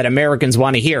things that Americans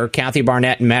want to hear, Kathy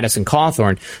Barnett and Madison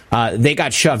Cawthorn, they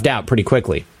got shoved out pretty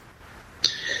quickly.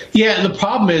 Yeah, the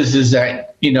problem is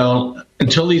that,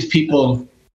 until these people,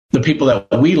 the people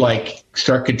that we like,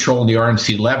 start controlling the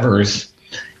RNC levers,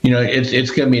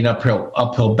 it's going to be an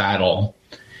uphill battle.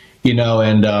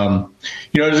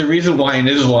 There's a reason why in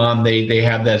Islam they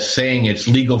have that saying it's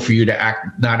legal for you to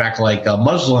not act like a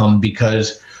Muslim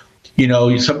because,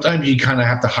 sometimes you kind of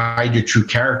have to hide your true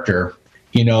character,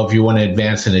 if you want to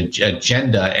advance an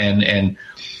agenda. And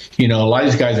a lot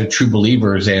of these guys are true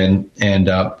believers. And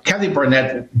Kathy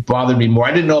Barnett bothered me more.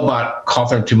 I didn't know about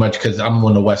Cawthorn too much because I'm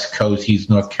on the West Coast. He's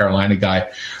North Carolina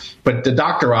guy. But the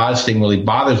Dr. Oz thing really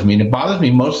bothers me. And it bothers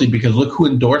me mostly because look who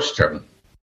endorsed him.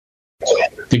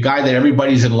 The guy that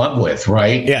everybody's in love with,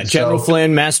 right? Yeah, General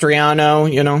Flynn,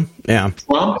 Mastriano, yeah.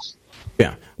 Trump?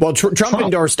 Yeah. Well, Trump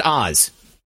endorsed Oz.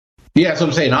 Yeah, that's what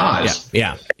I'm saying, Oz.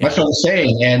 Yeah. That's what I'm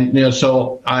saying. And,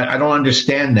 so I don't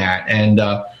understand that.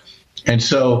 And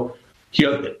so,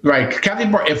 right,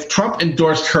 if Trump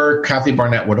endorsed her, Kathy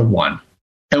Barnett would have won.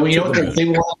 And the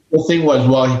thing was,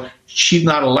 well, she's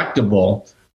not electable.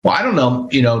 Well, I don't know,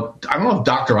 I don't know if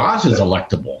Dr. Oz is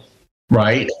electable,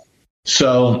 right?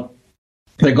 So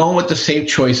they're going with the safe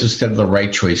choice instead of the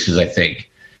right choices, I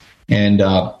think. And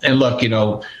look,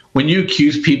 when you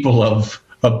accuse people of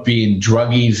being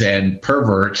druggies and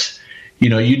perverts,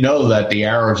 you know that the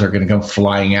arrows are going to come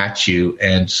flying at you.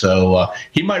 And so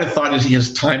he might have thought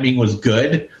his timing was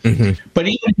good, but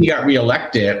even if he got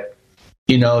reelected,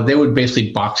 they would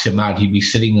basically box him out. He'd be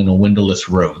sitting in a windowless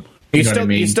room. You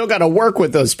still got to work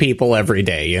with those people every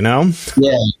day,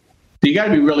 Yeah. You got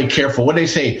to be really careful. What they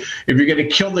say, if you're going to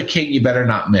kill the king, you better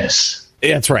not miss.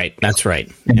 That's right.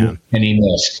 Yeah. And he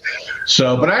missed.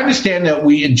 So, but I understand that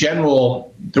in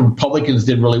general, the Republicans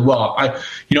did really well.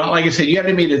 Like I said, you had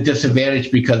to be at a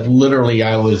disadvantage because literally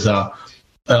I was,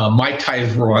 my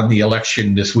ties were on the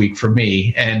election this week for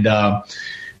me. And,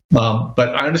 but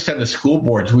I understand the school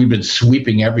boards, we've been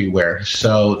sweeping everywhere.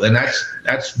 So, and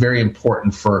that's very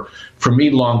important for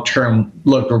me long term.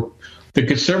 Look, the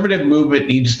conservative movement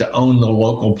needs to own the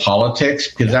local politics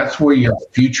because that's where your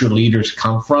future leaders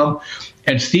come from.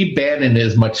 And Steve Bannon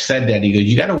has much said that. He goes,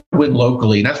 you got to win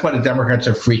locally. And that's why the Democrats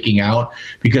are freaking out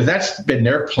because that's been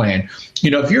their plan.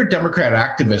 If you're a Democrat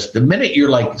activist, the minute you're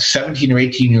like 17 or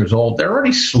 18 years old, they're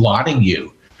already slotting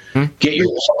you. Get your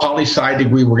poli-sci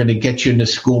degree. We're going to get you in the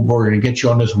school board. We're going to get you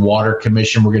on this water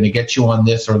commission. We're going to get you on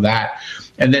this or that.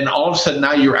 And then all of a sudden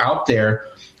now you're out there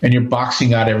and you're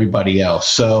boxing out everybody else.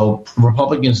 So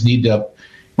Republicans need to,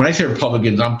 when I say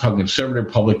Republicans, I'm talking conservative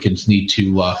Republicans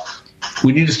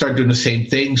we need to start doing the same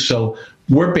thing. So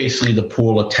we're basically the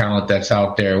pool of talent that's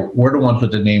out there. We're the ones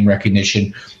with the name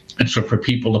recognition. And so for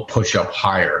people to push up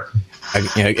higher.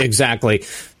 Yeah, exactly.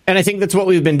 And I think that's what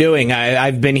we've been doing.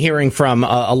 I've been hearing from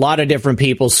a lot of different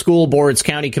people, school boards,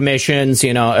 county commissions,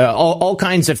 all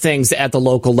kinds of things at the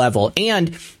local level.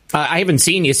 And I haven't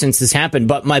seen you since this happened,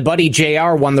 but my buddy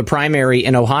JR won the primary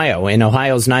in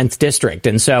Ohio's 9th district.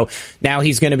 And so now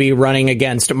he's going to be running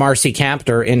against Marcy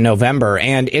Kaptur in November.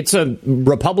 And it's a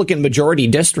Republican majority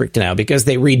district now because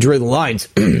they redrew the lines.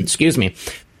 Excuse me.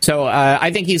 So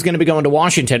I think he's going to be going to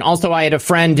Washington. Also, I had a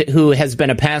friend who has been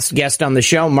a past guest on the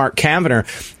show, Mark Kavanagh.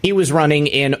 He was running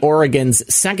in Oregon's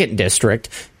 2nd district,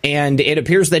 and it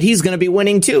appears that he's going to be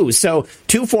winning, too. So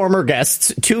 2 former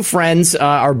guests, 2 friends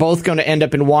are both going to end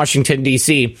up in Washington,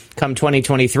 D.C. come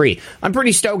 2023. I'm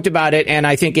pretty stoked about it, and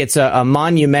I think it's a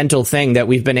monumental thing that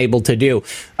we've been able to do.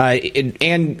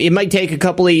 And it might take a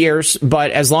couple of years,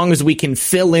 but as long as we can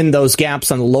fill in those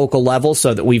gaps on the local level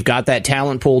so that we've got that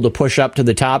talent pool to push up to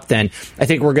the top, then I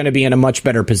think we're going to be in a much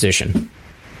better position.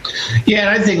 Yeah, and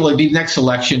I think, look, the next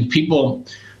election, people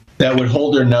that would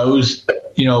hold their nose,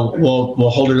 will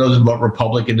hold their nose and vote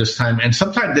Republican this time. And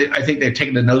sometimes I think they're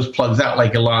taking the nose plugs out,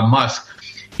 like Elon Musk.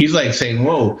 He's like saying,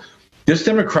 whoa, this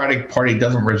Democratic Party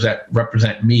doesn't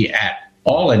represent me at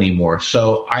all anymore.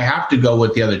 So I have to go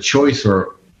with the other choice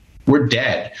or we're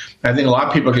dead. I think a lot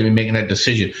of people are going to be making that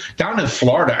decision. Down in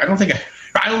Florida, I don't think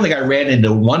I ran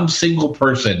into one single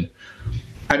person.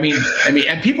 I mean,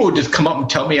 and people would just come up and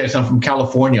tell me I'm from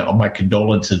California. Oh, my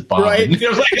condolences, Bob. Right.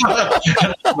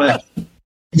 Like,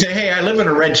 say, hey, I live in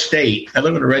a red state. And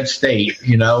but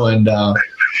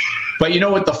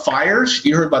with the fires,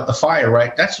 you heard about the fire,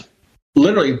 right? That's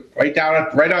literally right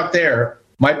out there.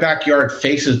 My backyard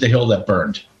faces the hill that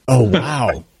burned. Oh,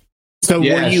 wow. So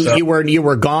yeah, you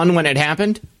were gone when it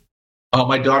happened?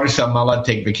 My daughter said I'm not allowed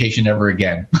to take vacation ever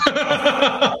again.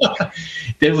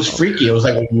 It was freaky. It was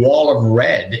like a wall of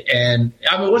red. And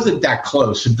it wasn't that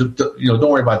close. Don't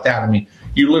worry about that. I mean,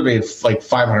 you literally have like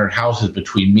 500 houses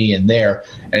between me and there.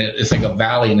 And it's like a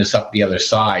valley and it's up the other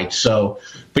side. So,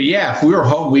 but yeah, if we were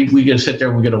home, we got to sit there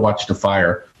and we got to watch the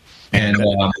fire. And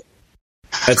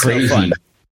that's crazy. So fun.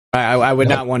 I would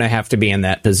not want to have to be in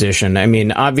that position. I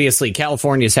mean, obviously,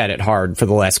 California's had it hard for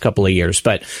the last couple of years,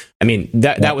 but I mean,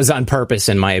 that was on purpose,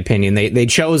 in my opinion. They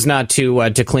chose not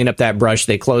to clean up that brush.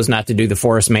 They chose not to do the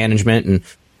forest management, and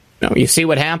you see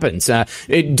what happens.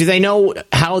 Do they know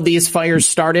how these fires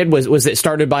started? Was it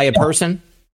started by a person?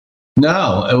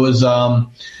 No, it was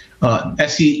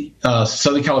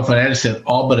Southern California Edison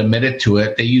all but admitted to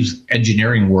it. They use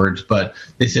engineering words, but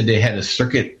they said they had a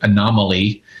circuit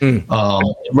anomaly.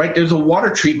 Right, there's a water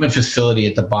treatment facility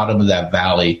at the bottom of that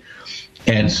valley,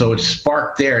 and so it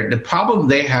sparked there. The problem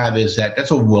they have is that's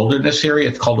a wilderness area.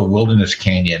 It's called a wilderness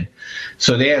canyon,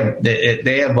 so they have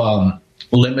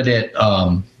limited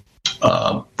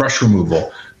brush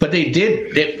removal. But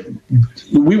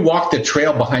we walked the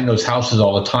trail behind those houses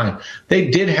all the time.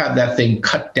 They did have that thing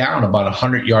cut down about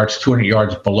 100 yards, 200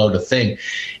 yards below the thing.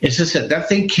 It's just that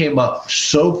thing came up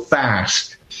so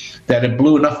fast that it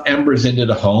blew enough embers into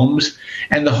the homes,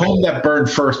 and the home that burned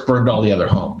first burned all the other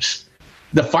homes.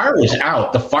 The fire was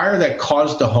out. The fire that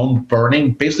caused the home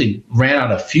burning basically ran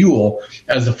out of fuel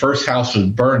as the first house was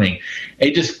burning.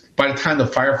 It just, by the time the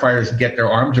firefighters get their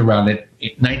arms around it,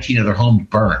 19 of their homes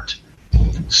burned.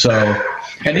 So,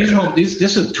 and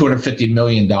this is $250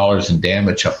 million in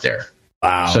damage up there.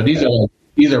 Wow. So these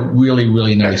are really,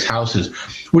 really nice houses,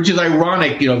 which is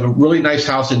ironic. The really nice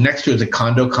house, and next to it is a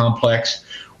condo complex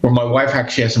where my wife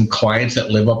actually has some clients that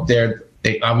live up there.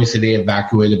 They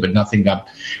evacuated, but nothing got.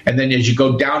 And then as you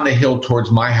go down the hill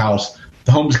towards my house,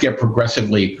 the homes get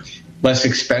progressively less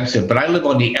expensive. But I live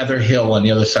on the other hill on the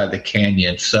other side of the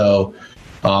canyon. So,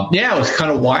 it was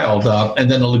kind of wild. And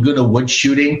then the Laguna Woods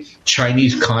shooting,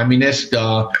 Chinese communist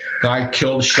guy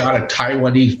shot a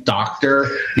Taiwanese doctor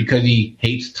because he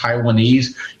hates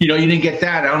Taiwanese. You didn't get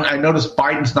that. I noticed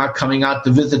Biden's not coming out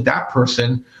to visit that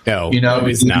person. No,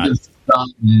 he's not.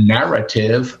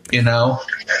 Narrative,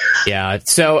 Yeah.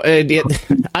 So I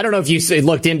don't know if you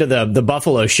looked into the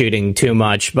Buffalo shooting too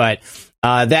much, but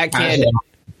that kid,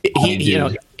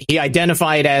 he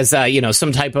identified as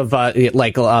some type of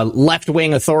left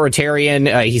wing authoritarian.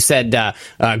 He said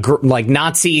like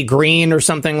Nazi green or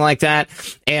something like that,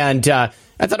 and I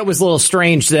thought it was a little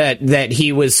strange that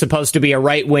he was supposed to be a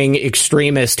right-wing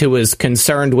extremist who was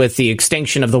concerned with the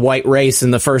extinction of the white race,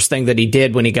 and the first thing that he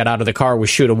did when he got out of the car was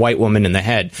shoot a white woman in the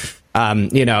head.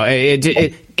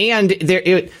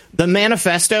 The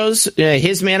manifestos,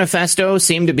 his manifesto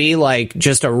seemed to be like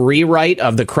just a rewrite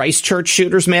of the Christchurch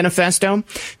shooter's manifesto.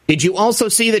 Did you also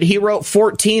see that he wrote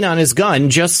 14 on his gun,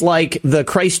 just like the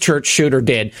Christchurch shooter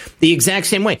did, the exact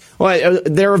same way? Well,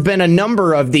 there have been a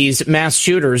number of these mass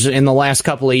shooters in the last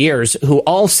couple of years who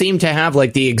all seem to have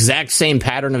like the exact same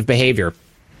pattern of behavior.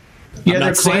 Yeah, I'm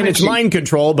not saying it's mind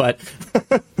control, but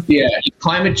yeah,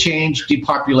 climate change,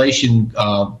 depopulation,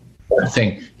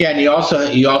 thing. Yeah, and he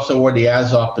also wore the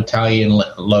Azov Battalion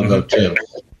logo too.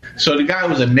 So the guy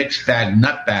was a mixed bag,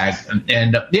 nutbag,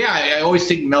 and I always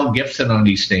think Mel Gibson on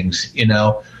these things,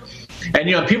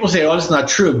 And people say, "Oh, it's not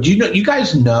true." Do you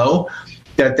guys know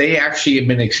that they actually have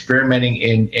been experimenting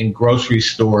in grocery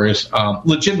stores,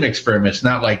 legitimate experiments,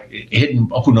 not like hidden,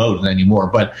 who knows anymore,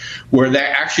 but where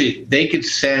they could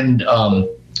send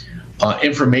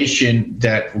information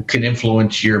that can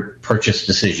influence your purchase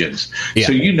decisions. Yeah.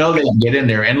 So they can get in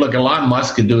there. And look, Elon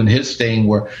Musk is doing his thing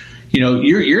where,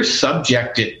 you're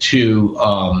subjected to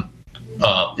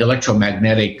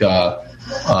electromagnetic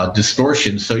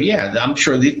distortion. So I'm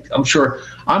sure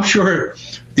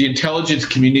the intelligence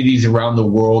communities around the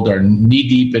world are knee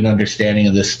deep in understanding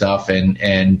of this stuff,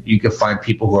 and you can find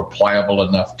people who are pliable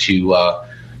enough to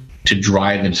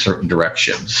drive in certain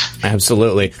directions.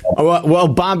 Absolutely. Well,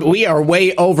 Bob, we are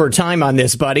way over time on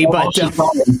this, buddy, but tell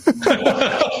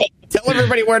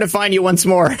everybody where to find you once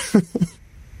more.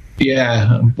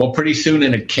 Yeah, well, pretty soon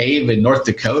in a cave in North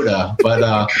Dakota,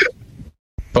 but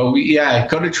go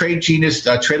to Trade Genius,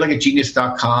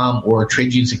 tradelikeagenius.com or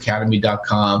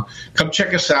tradegeniusacademy.com. Come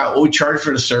check us out. What we charge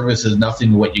for the service is nothing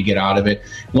to what you get out of it.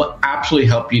 We'll absolutely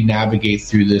help you navigate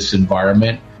through this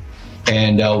environment.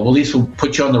 And at least we'll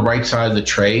put you on the right side of the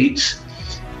trades.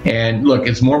 And look,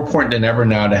 it's more important than ever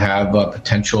now to have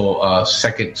potential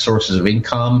second sources of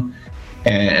income,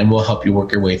 and we'll help you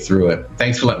work your way through it.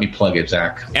 Thanks for letting me plug it,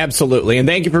 Zach. Absolutely. And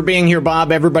thank you for being here,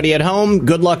 Bob. Everybody at home,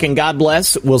 good luck and God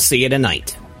bless. We'll see you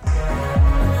tonight.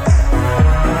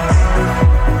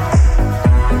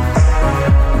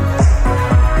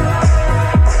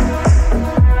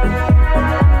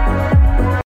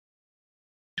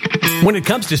 When it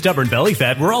comes to stubborn belly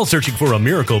fat, we're all searching for a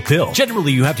miracle pill.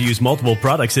 Generally, you have to use multiple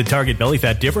products that target belly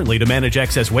fat differently to manage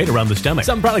excess weight around the stomach.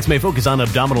 Some products may focus on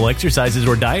abdominal exercises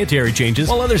or dietary changes,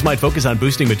 while others might focus on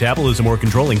boosting metabolism or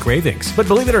controlling cravings. But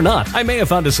believe it or not, I may have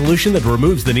found a solution that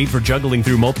removes the need for juggling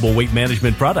through multiple weight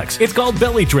management products. It's called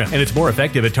Belly Trim, and it's more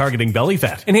effective at targeting belly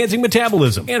fat, enhancing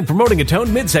metabolism, and promoting a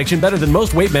toned midsection better than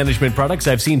most weight management products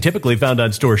I've seen typically found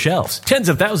on store shelves. Tens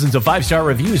of thousands of 5-star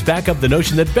reviews back up the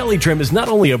notion that Belly Trim is not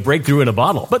only a breakthrough in a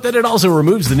bottle, but that it also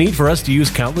removes the need for us to use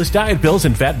countless diet pills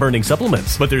and fat-burning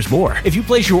supplements. But there's more. If you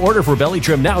place your order for Belly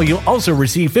Trim now, you'll also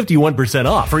receive 51%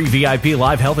 off, free VIP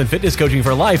live health and fitness coaching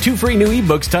for life, 2 free new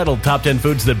ebooks titled Top 10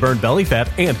 Foods That Burn Belly Fat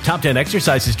and Top 10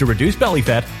 Exercises to Reduce Belly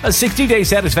Fat, a 60-day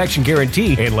satisfaction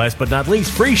guarantee, and last but not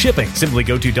least, free shipping. Simply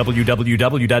go to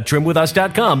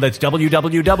www.trimwithus.com. That's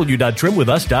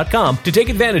www.trimwithus.com to take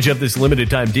advantage of this limited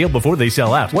time deal before they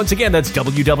sell out. Once again, that's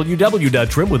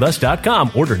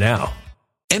www.trimwithus.com. Order now.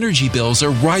 Energy bills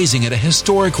are rising at a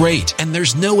historic rate, and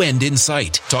there's no end in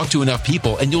sight. Talk to enough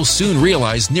people, and you'll soon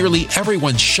realize nearly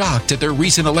everyone's shocked at their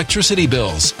recent electricity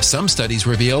bills. Some studies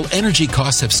reveal energy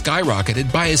costs have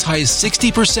skyrocketed by as high as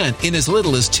 60% in as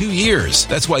little as 2 years.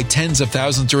 That's why tens of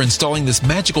thousands are installing this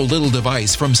magical little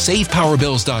device from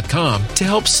SavePowerBills.com to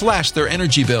help slash their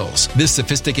energy bills. This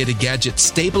sophisticated gadget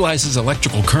stabilizes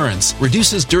electrical currents,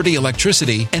 reduces dirty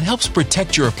electricity, and helps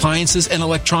protect your appliances and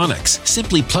electronics.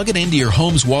 Simply plug it into your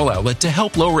home's wall outlet to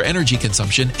help lower energy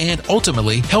consumption and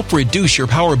ultimately help reduce your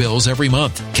power bills every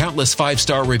month. Countless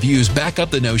 5-star reviews back up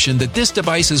the notion that this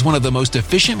device is one of the most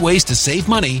efficient ways to save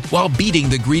money while beating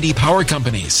the greedy power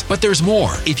companies. But there's more.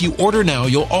 If you order now,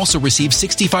 you'll also receive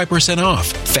 65% off,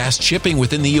 fast shipping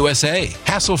within the USA,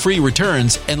 hassle-free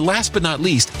returns, and last but not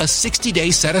least, a 60-day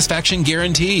satisfaction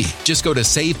guarantee. Just go to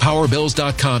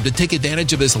SavePowerBills.com to take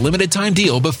advantage of this limited time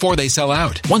deal before they sell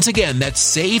out. Once again,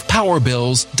 that's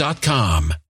SavePowerBills.com.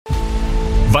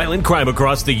 Violent crime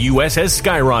across the U.S. has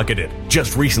skyrocketed.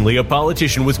 Just recently, a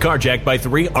politician was carjacked by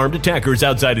 3 armed attackers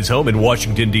outside his home in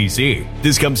Washington, D.C.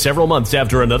 This comes several months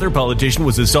after another politician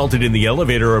was assaulted in the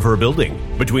elevator of her building.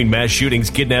 Between mass shootings,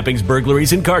 kidnappings,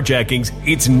 burglaries, and carjackings,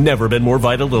 it's never been more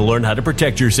vital to learn how to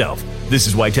protect yourself. This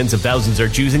is why tens of thousands are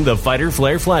choosing the Fighter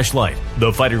Flare flashlight.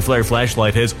 The Fighter Flare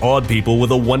flashlight has awed people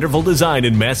with a wonderful design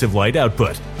and massive light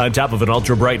output. On top of an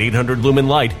ultra-bright 800 lumen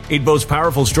light, it boasts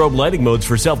powerful strobe lighting modes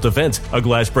for self-defense, a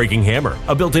glass-breaking hammer,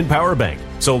 a built-in power bank,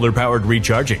 solar-powered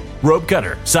recharging, rope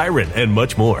cutter, siren, and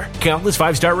much more. Countless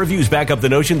 5-star reviews back up the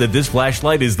notion that this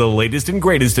flashlight is the latest and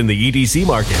greatest in the EDC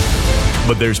market.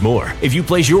 But there's more. If you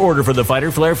place your order for the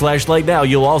Fighter Flare flashlight now,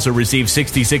 you'll also receive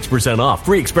 66% off,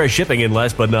 free express shipping, and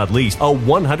last but not least, a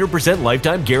 100%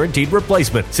 lifetime guaranteed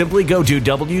replacement. Simply go to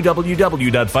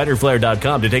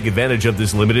www.fighterflare.com to take advantage of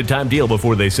this limited time deal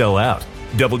before they sell out.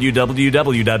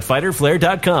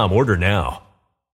 www.fighterflare.com. Order now.